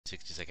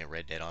60-second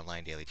Red Dead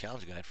Online Daily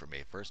Challenge Guide for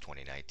May 1st,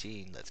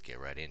 2019. Let's get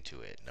right into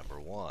it. Number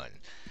 1,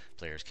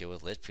 players kill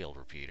with Litchfield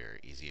Repeater.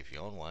 Easy if you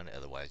own one,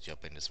 otherwise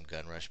jump into some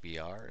GunRush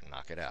BR and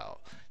knock it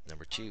out.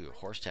 Number 2,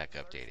 horse tack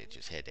updated.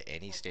 Just head to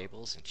any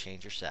stables and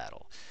change your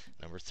saddle.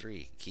 Number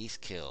 3, geese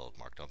killed.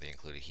 Marked on the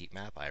included heat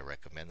map, I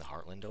recommend the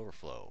Heartland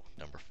Overflow.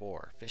 Number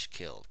 4, fish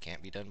killed.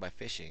 Can't be done by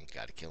fishing,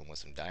 gotta kill them with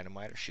some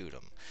dynamite or shoot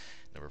them.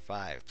 Number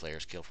 5,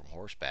 players kill from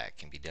horseback.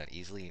 Can be done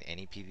easily in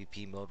any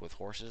PvP mode with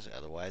horses,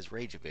 otherwise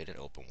rage a bit in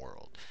open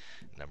world.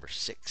 Number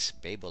 6,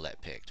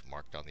 Babylette picked.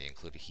 Marked on the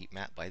included heat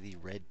map by the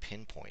red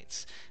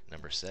pinpoints.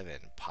 Number 7,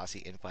 posse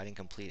infighting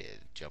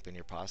completed. Jump in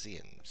your posse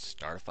and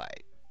start a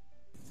fight.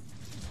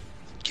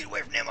 Get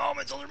away from them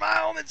almonds, those are my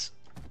almonds!